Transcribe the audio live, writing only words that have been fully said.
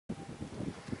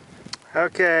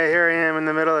Okay, here I am in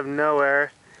the middle of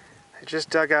nowhere. I just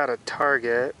dug out a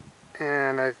target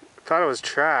and I thought it was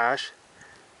trash,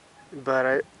 but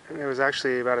it was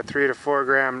actually about a 3 to 4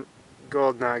 gram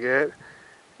gold nugget.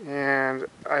 And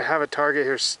I have a target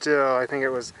here still. I think it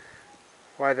was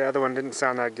why the other one didn't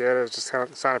sound that good. It was just kind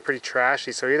of sounded pretty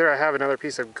trashy. So either I have another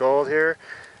piece of gold here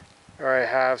or I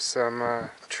have some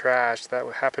trash that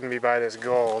would happen to be by this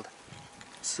gold.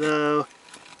 So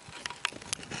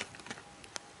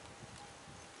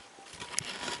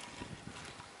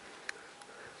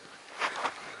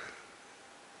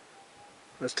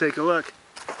let's take a look.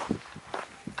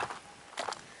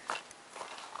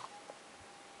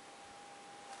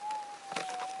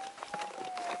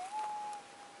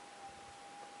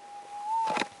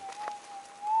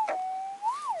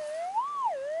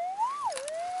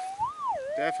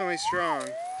 Definitely strong.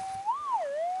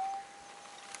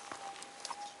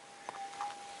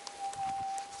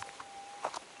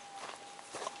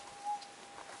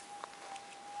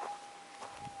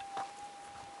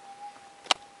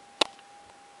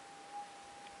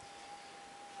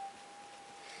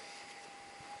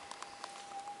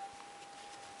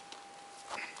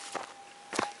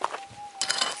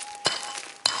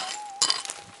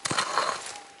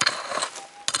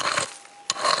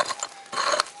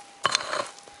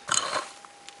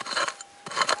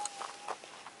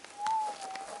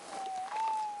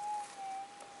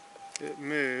 It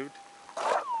moved.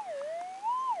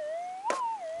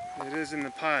 It is in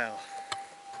the pile.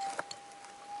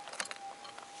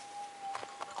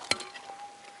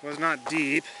 Was not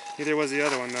deep. Neither was the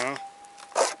other one though.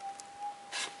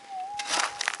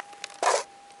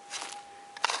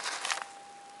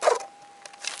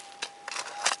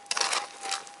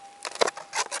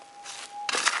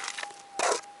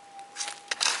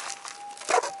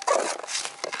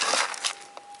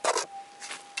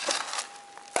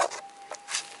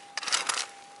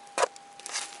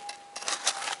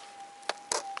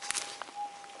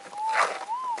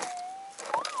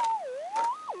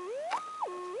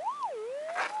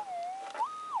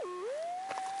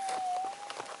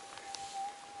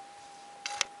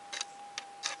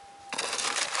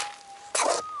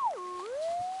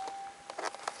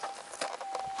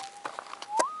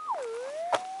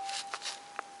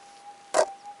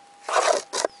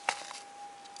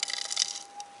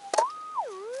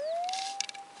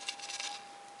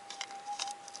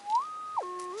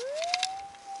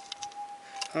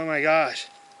 Oh my gosh.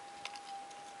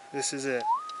 This is it.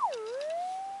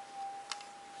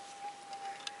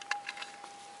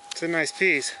 It's a nice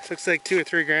piece. Looks like 2 or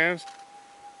 3 grams.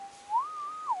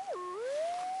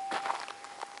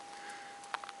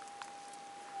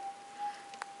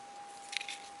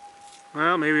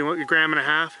 Well, maybe a gram and a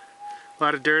half. A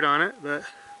lot of dirt on it, but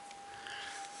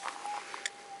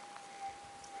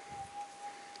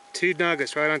 2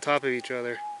 nuggets right on top of each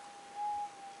other.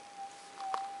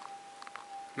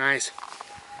 Nice.